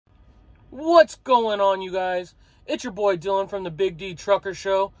What's going on, you guys? It's your boy Dylan from the Big D Trucker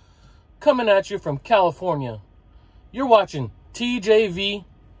Show, coming at you from California. You're watching TJV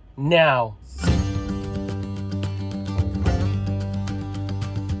Now.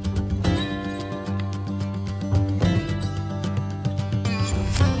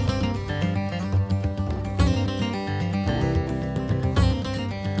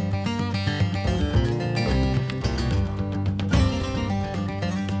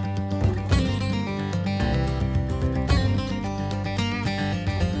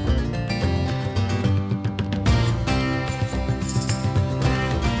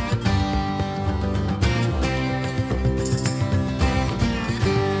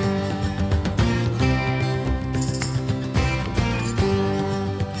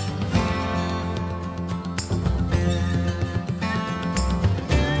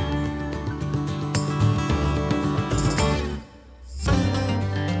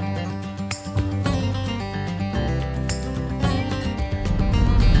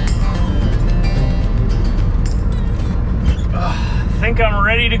 I think I'm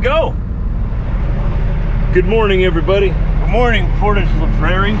ready to go. Good morning, everybody. Good morning, Portage La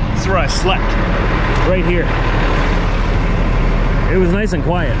Prairie. This is where I slept, right here. It was nice and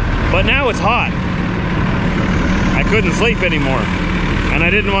quiet, but now it's hot. I couldn't sleep anymore, and I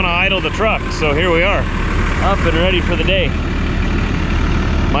didn't want to idle the truck, so here we are, up and ready for the day.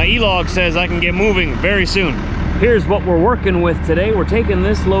 My e-log says I can get moving very soon. Here's what we're working with today. We're taking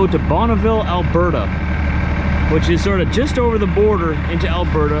this load to Bonneville, Alberta, which is sort of just over the border into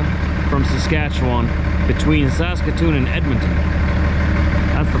Alberta from Saskatchewan, between Saskatoon and Edmonton.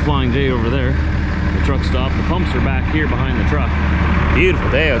 That's the Flying J over there. The truck stop. The pumps are back here behind the truck. Beautiful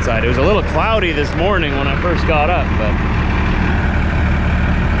day outside. It was a little cloudy this morning when I first got up, but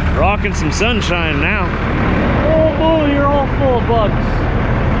rocking some sunshine now. Oh, you're all full of bugs.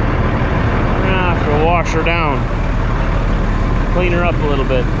 I'm gonna have to wash her down, clean her up a little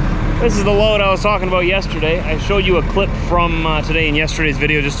bit. This is the load I was talking about yesterday. I showed you a clip from today in yesterday's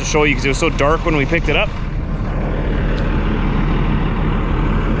video just to show you because it was so dark when we picked it up.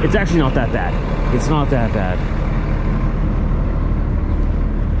 It's actually not that bad. It's not that bad.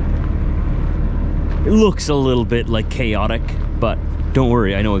 It looks a little bit like chaotic, but don't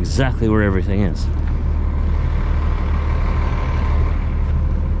worry, I know exactly where everything is.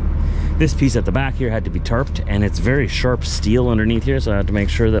 This piece at the back here had to be tarped, and it's very sharp steel underneath here, so I had to make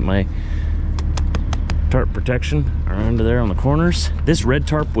sure that my tarp protection are under there on the corners. This red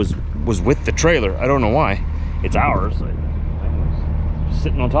tarp was with the trailer. I don't know why. It's ours. I was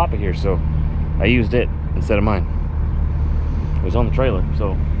sitting on top of here, so I used it instead of mine. It was on the trailer,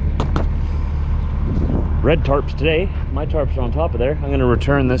 so red tarps today. My tarps are on top of there. I'm gonna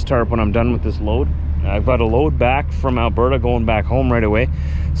return this tarp when I'm done with this load. I've got a load back from Alberta going back home right away.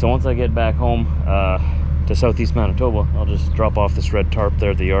 So once I get back home to southeast Manitoba, I'll just drop off this red tarp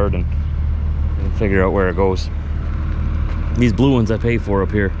there at the yard and figure out where it goes. These blue ones I paid for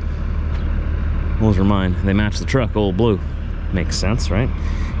up here, those are mine. They match the truck, old blue. Makes sense, right?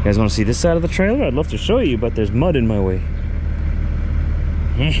 You guys want to see this side of the trailer? I'd love to show you, but there's mud in my way.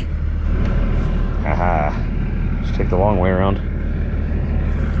 Haha. Just take the long way around.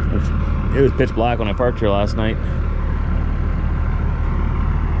 It was pitch black when I parked here last night.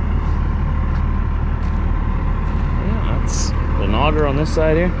 Yeah, that's the auger on this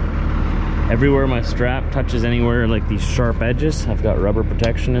side here. Everywhere my strap touches anywhere like these sharp edges, I've got rubber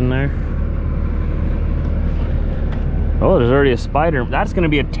protection in there. Oh, there's already a spider. That's gonna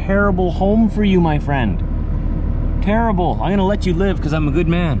be a terrible home for you, my friend. Terrible. I'm gonna let you live because I'm a good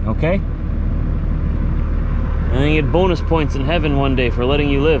man, okay? And then you get bonus points in heaven one day for letting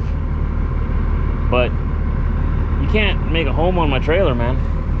you live. But you can't make a home on my trailer, man.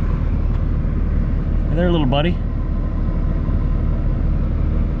 Hey there, little buddy.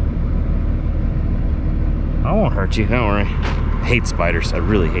 I won't hurt you, don't worry. I hate spiders. I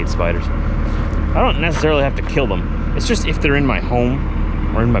really hate spiders. I don't necessarily have to kill them. It's just if they're in my home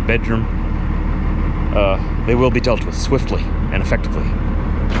or in my bedroom, they will be dealt with swiftly and effectively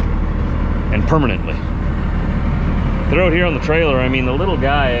and permanently. They're out here on the trailer. I mean, the little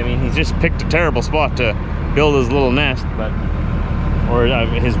guy, I mean, he's just picked a terrible spot to build his little nest, but, or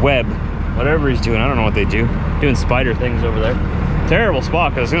his web, whatever he's doing. I don't know what they do. Doing spider things over there. Terrible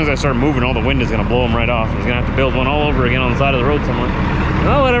spot, because as soon as I start moving, all the wind is going to blow him right off. He's going to have to build one all over again on the side of the road somewhere.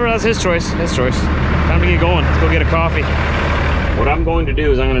 Oh, whatever, that's his choice. His choice. Time to get going. Let's go get a coffee. What I'm going to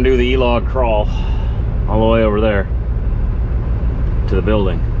do is I'm going to do the e-log crawl all the way over there to the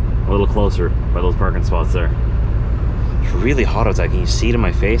building, a little closer by those parking spots there. It's really hot outside. Can you see it in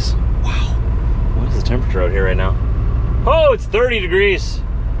my face? Wow. What is the temperature out here right now? Oh, it's 30 degrees.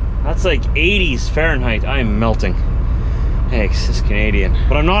 That's like 80s Fahrenheit. I am melting. Thanks, this is Canadian.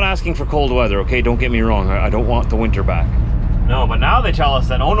 But I'm not asking for cold weather, okay? Don't get me wrong. I don't want the winter back. No, but now they tell us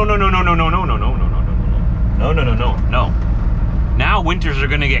that, oh, no. Now winters are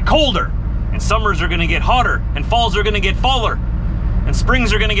gonna get colder, and summers are gonna get hotter, and falls are gonna get faller, and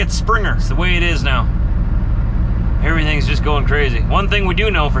springs are gonna get springer. It's the way it is now. Everything's just going crazy. One thing we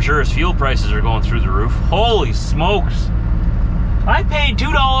do know for sure is fuel prices are going through the roof. Holy smokes. I paid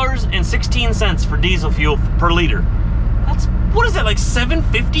 $2.16 for diesel fuel per liter. That's, what is that, like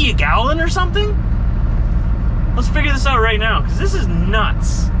 $7.50 a gallon or something? Let's figure this out right now, because this is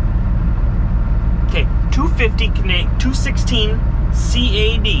nuts. Okay, 216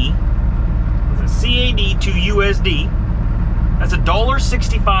 CAD. What's it? CAD to USD. That's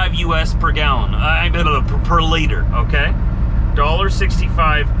 $1.65 US per gallon. Per liter, okay?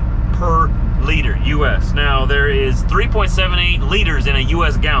 $1.65 per liter US. Now there is 3.78 liters in a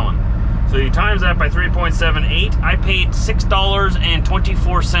US gallon. So you times that by 3.78, I paid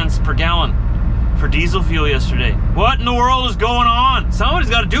 $6.24 per gallon for diesel fuel yesterday. What in the world is going on? Somebody's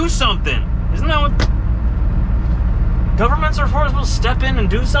got to do something. Isn't that what governments are supposed to step in and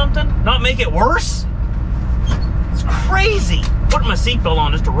do something? Not make it worse? It's crazy. Putting my seatbelt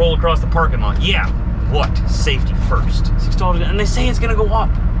on just to roll across the parking lot. Yeah, what? Safety first. $6, and they say it's gonna go up.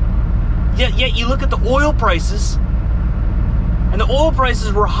 Yet you look at the oil prices, and the oil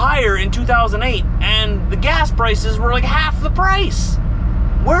prices were higher in 2008, and the gas prices were like half the price.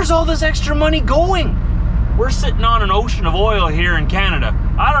 Where's all this extra money going? We're sitting on an ocean of oil here in Canada.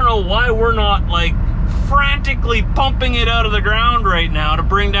 I don't know why we're not like frantically pumping it out of the ground right now to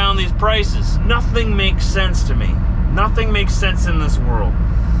bring down these prices. Nothing makes sense to me. Nothing makes sense in this world.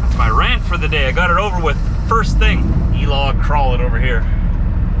 That's my rant for the day. I got it over with. First thing, E-log crawl it over here.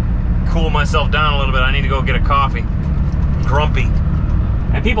 Cool myself down a little bit. I need to go get a coffee. Grumpy.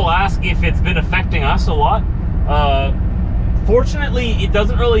 And people ask if it's been affecting us a lot. Fortunately, it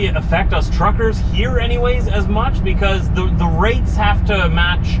doesn't really affect us truckers here anyways as much, because the rates have to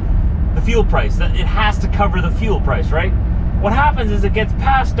match the fuel price. It has to cover the fuel price, right? What happens is it gets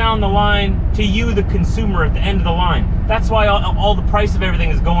passed down the line to you, the consumer, at the end of the line. That's why all the price of everything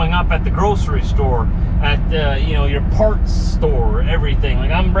is going up at the grocery store, at you know, your parts store, everything.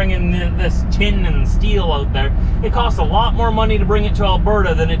 Like, I'm bringing this tin and steel out there. It costs a lot more money to bring it to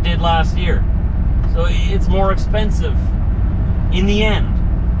Alberta than it did last year. So it's more expensive in the end.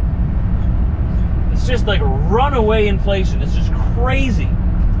 It's just like runaway inflation. It's just crazy.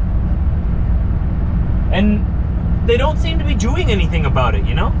 And they don't seem to be doing anything about it,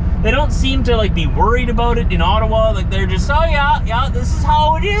 you know? They don't seem to like be worried about it in Ottawa. Like, they're just, oh yeah, this is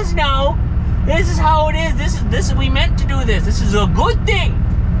how it is now. This is how it is. This we meant to do this. This is a good thing.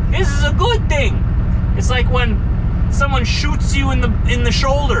 This is a good thing. It's like when someone shoots you in the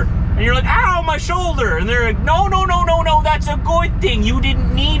shoulder, and you're like, ow, my shoulder. And they're like, no, that's a good thing. You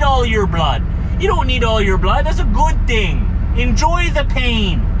didn't need all your blood. You don't need all your blood. That's a good thing. Enjoy the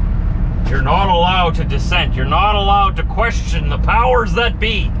pain. You're not allowed to dissent. You're not allowed to question the powers that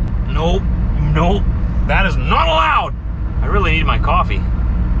be. Nope, that is not allowed. I really need my coffee.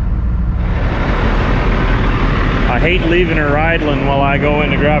 I hate leaving her idling while I go in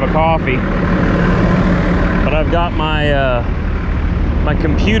to grab a coffee. But I've got my my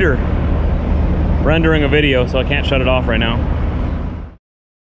computer rendering a video, so I can't shut it off right now.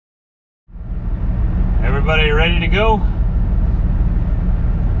 Everybody ready to go?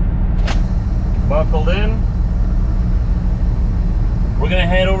 Buckled in. We're gonna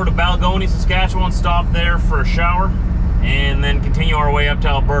head over to Balgonie, Saskatchewan, stop there for a shower, and then continue our way up to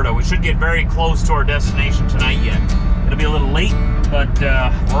Alberta. We should get very close to our destination tonight yet. It'll be a little late, but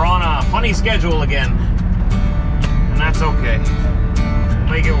we're on a funny schedule again, and that's okay. We'll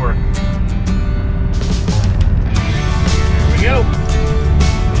make it work. Here we go.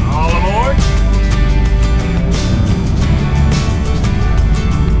 All aboard.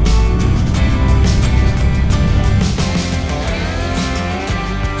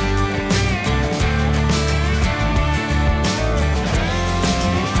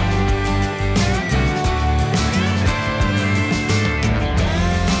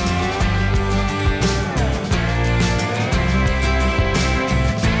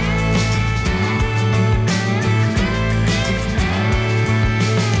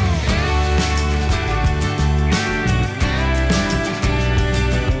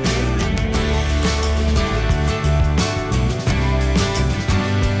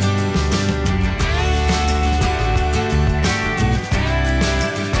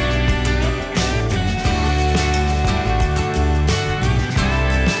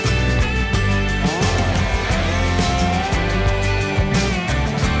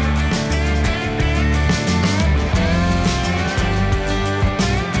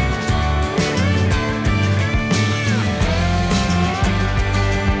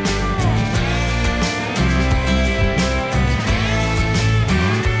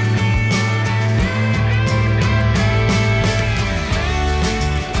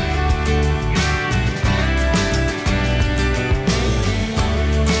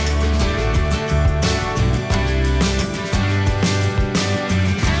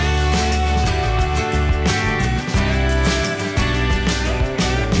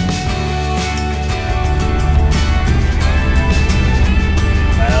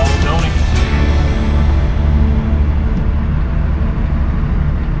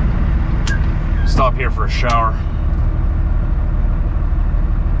 stop here for a shower.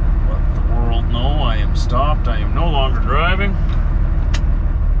 Let the world know I am stopped. I am no longer driving.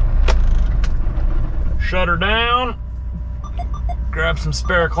 Shut her down. Grab some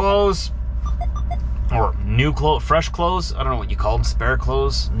spare clothes. Or new clothes, fresh clothes. I don't know what you call them. Spare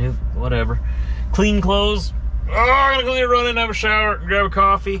clothes, new, whatever. Clean clothes. Oh, I'm gonna go get run in, have a shower, grab a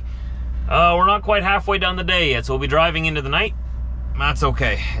coffee. We're not quite halfway down the day yet, so we'll be driving into the night. That's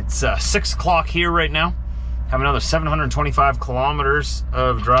okay. It's 6 o'clock here right now. Have another 725 kilometers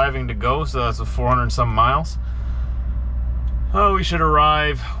of driving to go, so that's 400 and some miles. Oh, we should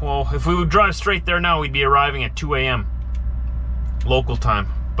arrive. Well, if we would drive straight there now, we'd be arriving at 2 a.m. local time.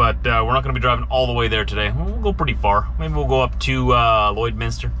 But we're not going to be driving all the way there today. We'll go pretty far. Maybe we'll go up to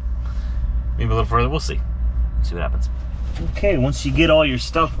Lloydminster. Maybe a little further. We'll see. See what happens. Okay, once you get all your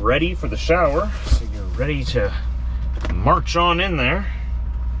stuff ready for the shower, so you're ready to march on in there,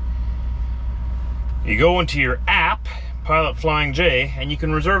 you go into your app, Pilot Flying J, and you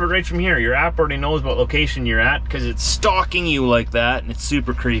can reserve it right from here. Your app already knows what location you're at because it's stalking you like that, and it's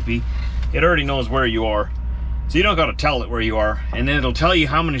super creepy. It already knows where you are. So you don't got to tell it where you are, and then it'll tell you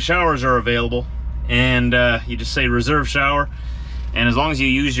how many showers are available, and you just say reserve shower, and as long as you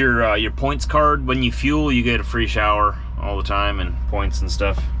use your points card when you fuel, you get a free shower all the time and points and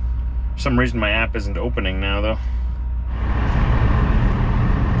stuff. For some reason my app isn't opening now though.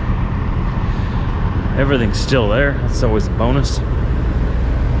 Everything's still there. That's always a bonus.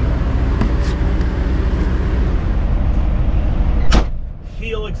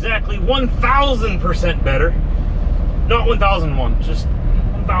 Feel exactly 1,000% better. Not 1,001, just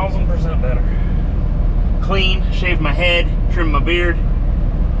 1,000% better. Clean, shaved my head, trimmed my beard.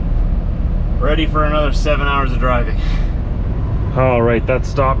 Ready for another 7 hours of driving. All right, that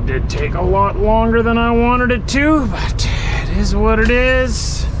stop did take a lot longer than I wanted it to, but it is what it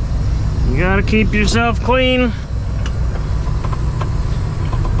is. You gotta keep yourself clean.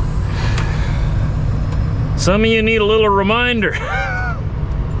 Some of you need a little reminder.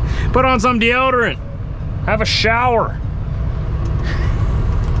 Put on some deodorant. Have a shower.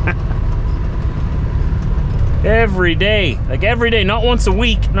 Every day. Like every day, not once a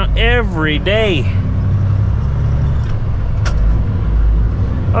week, not every day.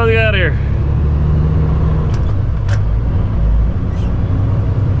 What do we got here?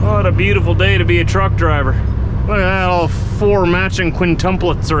 What a beautiful day to be a truck driver. Look at that, all 4 matching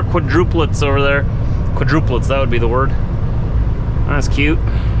quintuplets or quadruplets over there. Quadruplets, that would be the word. That's cute.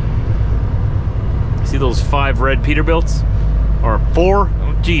 See those 5 red Peterbilts? Or 4?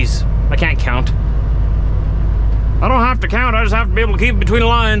 Oh, geez, I can't count. I don't have to count, I just have to be able to keep it between the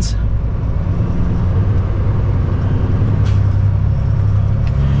lines.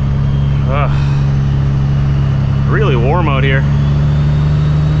 Really warm out here.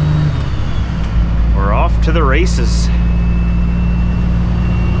 We're off to the races.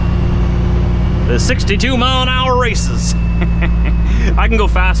 The 62-mile-an-hour races. I can go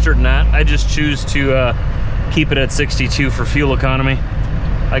faster than that. I just choose to keep it at 62 for fuel economy.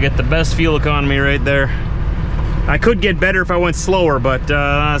 I get the best fuel economy right there. I could get better if I went slower, but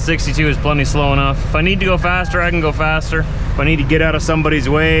 62 is plenty slow enough. If I need to go faster, I can go faster. If I need to get out of somebody's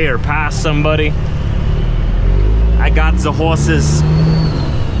way or pass somebody, I got the horses.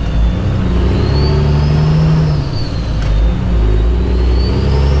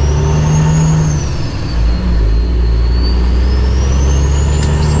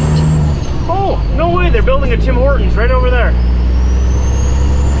 Oh, no way, they're building a Tim Hortons right over there.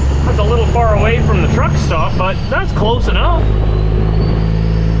 That's a little far away from the truck stop, but that's close enough.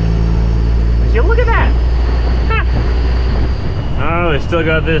 Yeah, look at that. Oh, they still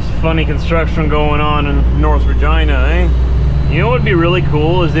got this funny construction going on in North Regina, eh? You know what would be really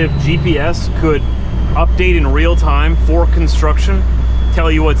cool is if GPS could update in real time for construction,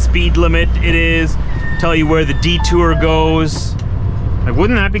 tell you what speed limit it is, tell you where the detour goes. Like,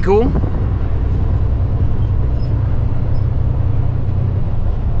 wouldn't that be cool?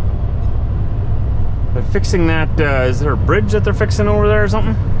 They're fixing that, is there a bridge that they're fixing over there or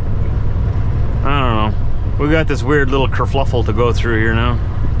something? I don't know. We got this weird little kerfluffle to go through here now.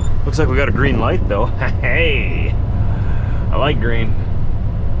 Looks like we got a green light though. Hey, I like green.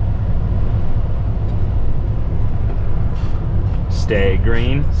 Stay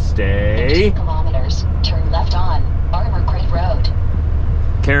green, stay. 2 kilometers, turn left on Armor Crate Road.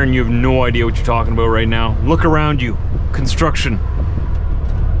 Karen, you have no idea what you're talking about right now. Look around you. Construction.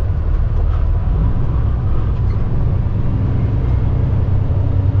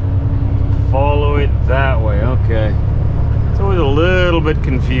 Follow it that way, okay. It's always a little bit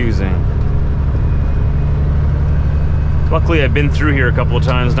confusing. Luckily, I've been through here a couple of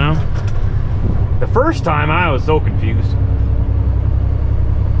times now. The first time I was so confused.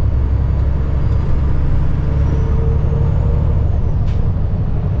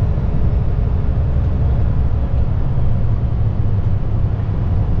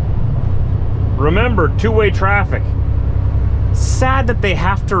 Remember, two-way traffic. Sad that they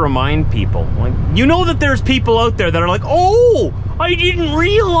have to remind people. Like, you know that there's people out there that are like, oh, I didn't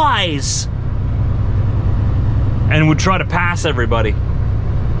realize. And would try to pass everybody.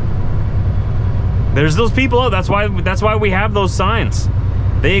 There's those people out. That's why we have those signs.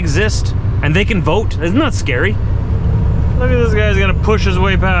 They exist and they can vote. Isn't that scary? Look at this guy's gonna push his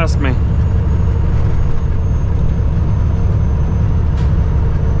way past me.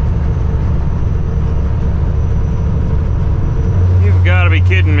 You've got to be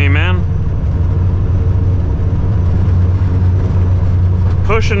kidding me, man.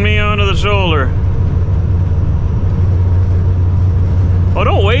 Pushing me onto the shoulder. Oh,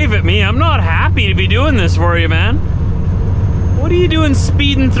 don't wave at me. I'm not happy to be doing this for you, man. What are you doing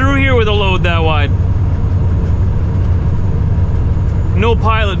speeding through here with a load that wide? No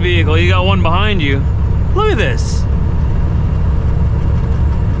pilot vehicle. You got one behind you. Look at this.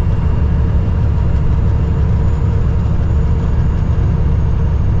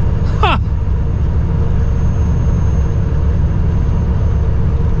 Huh.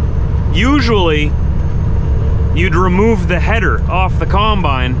 Usually, you'd remove the header off the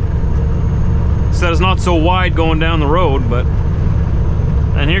combine so that it's not so wide going down the road, but...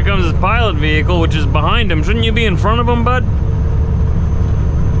 And here comes this pilot vehicle, which is behind him. Shouldn't you be in front of him, bud?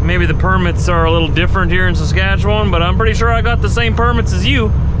 Maybe the permits are a little different here in Saskatchewan, but I'm pretty sure I got the same permits as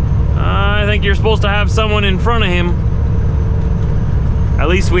you. I think you're supposed to have someone in front of him. At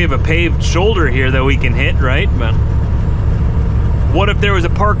least we have a paved shoulder here that we can hit, right? But what if there was a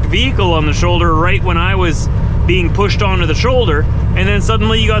parked vehicle on the shoulder right when I was being pushed onto the shoulder, and then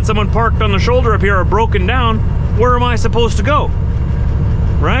suddenly you got someone parked on the shoulder up here or broken down? Where am I supposed to go?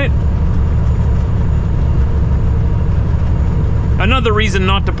 Right? Another reason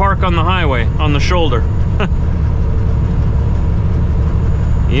not to park on the highway, on the shoulder.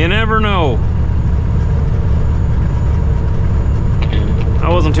 You never know. I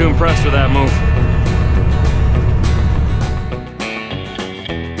wasn't too impressed with that move.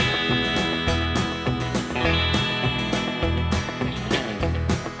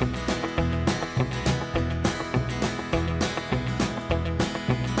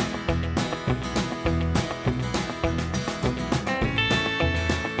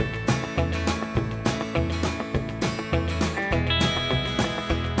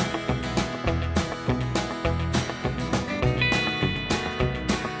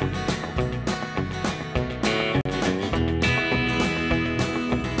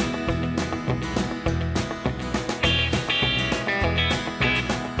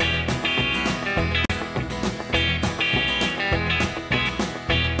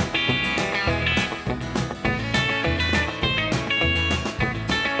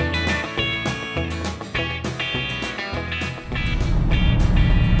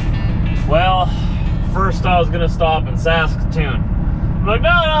 Well, first I was gonna stop in Saskatoon. I'm like,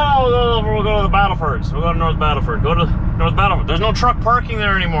 no, we'll go to the Battleford. We'll go to North Battleford. Go to North Battleford. There's no truck parking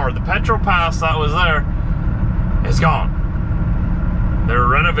there anymore. The petrol pass that was there is gone. They're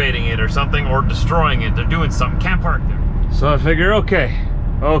renovating it or something, or destroying it. They're doing something. Can't park there. So I figure, okay,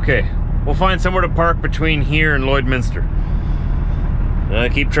 we'll find somewhere to park between here and Lloydminster. And I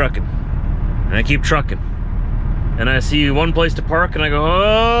keep trucking. And I keep trucking. And I see one place to park, and I go,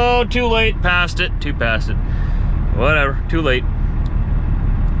 oh, too late, passed it, past it. Whatever, too late.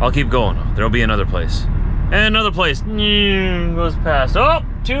 I'll keep going. There'll be another place. And another place, goes past. Oh,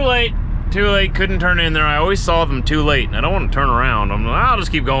 too late, couldn't turn in there. I always saw them too late, and I don't want to turn around. I'll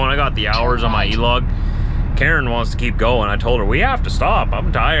just keep going. I got the hours on my e-log. Karen wants to keep going. I told her, we have to stop.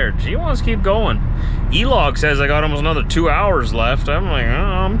 I'm tired. She wants to keep going. E-log says I got almost another 2 hours left. I'm like, oh,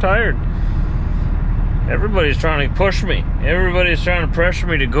 I'm tired. Everybody's trying to push me. Everybody's trying to pressure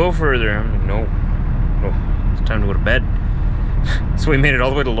me to go further. I'm like, no, it's time to go to bed. So we made it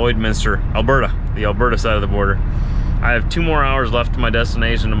all the way to Lloydminster, Alberta, the Alberta side of the border. I have 2 more hours left to my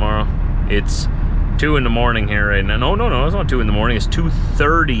destination tomorrow. It's 2 in the morning here right now. No, it's not 2 in the morning. It's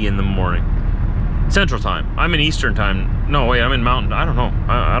 2:30 in the morning. Central time. I'm in Eastern time. No, wait, I'm in Mountain. I don't know.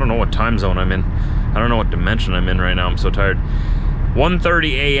 I don't know what time zone I'm in. I don't know what dimension I'm in right now. I'm so tired.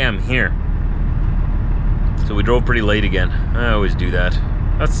 1:30 a.m. here. So we drove pretty late again. I always do that.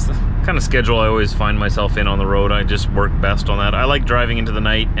 That's the kind of schedule I always find myself in on the road. I just work best on that. I like driving into the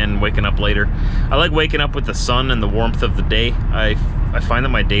night and waking up later. I like waking up with the sun and the warmth of the day. I find that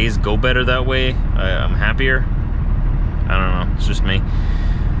my days go better that way. I'm happier. I don't know, it's just me.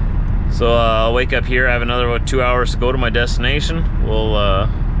 So I'll wake up here, I have another about 2 hours to go to my destination. We'll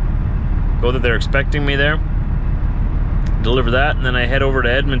go that they're expecting me there, deliver that, and then I head over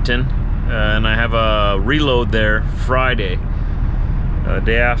to Edmonton, and I have a reload there Friday,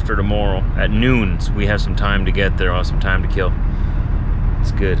 day after tomorrow at noon. So we have some time to get there, I'll have some time to kill.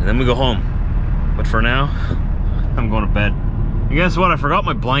 It's good. And then we go home. But for now, I'm going to bed. And guess what? I forgot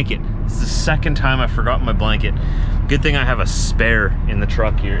my blanket. It's the second time I forgot my blanket. Good thing I have a spare in the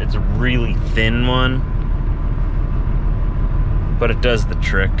truck here. It's a really thin one, but it does the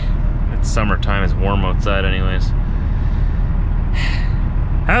trick. It's summertime, it's warm outside anyways.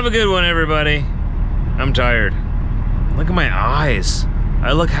 Have a good one, everybody. I'm tired. Look at my eyes.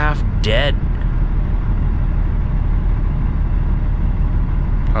 I look half dead.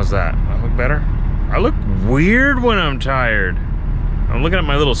 How's that? I look better? I look weird when I'm tired. I'm looking at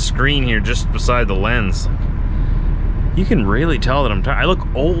my little screen here just beside the lens. You can really tell that I'm tired. I look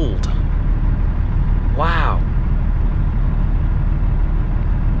old. Wow.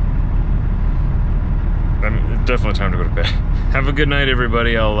 It's definitely time to go to bed. Have a good night,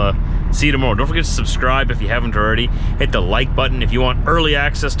 everybody. I'll see you tomorrow. Don't forget to subscribe if you haven't already. Hit the like button if you want early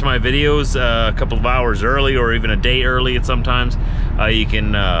access to my videos, a couple of hours early or even a day early at sometimes. You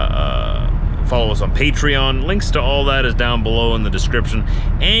can follow us on Patreon. Links to all that is down below in the description.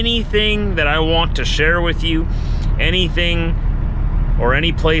 Anything that I want to share with you, anything or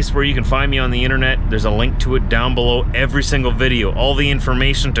any place where you can find me on the internet, there's a link to it down below every single video. All the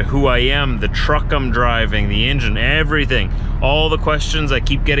information to who I am, the truck I'm driving, the engine, everything. All the questions I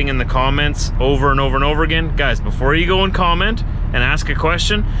keep getting in the comments over and over and over again. Guys, before you go and comment and ask a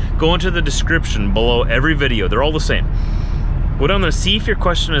question, go into the description below every video. They're all the same. Go down there, see if your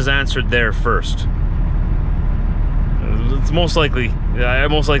question is answered there first. It's most likely, I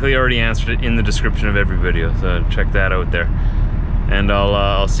most likely already answered it in the description of every video, so check that out there. And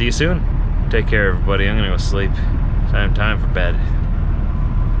I'll see you soon. Take care, everybody. I'm gonna go sleep. Time for bed.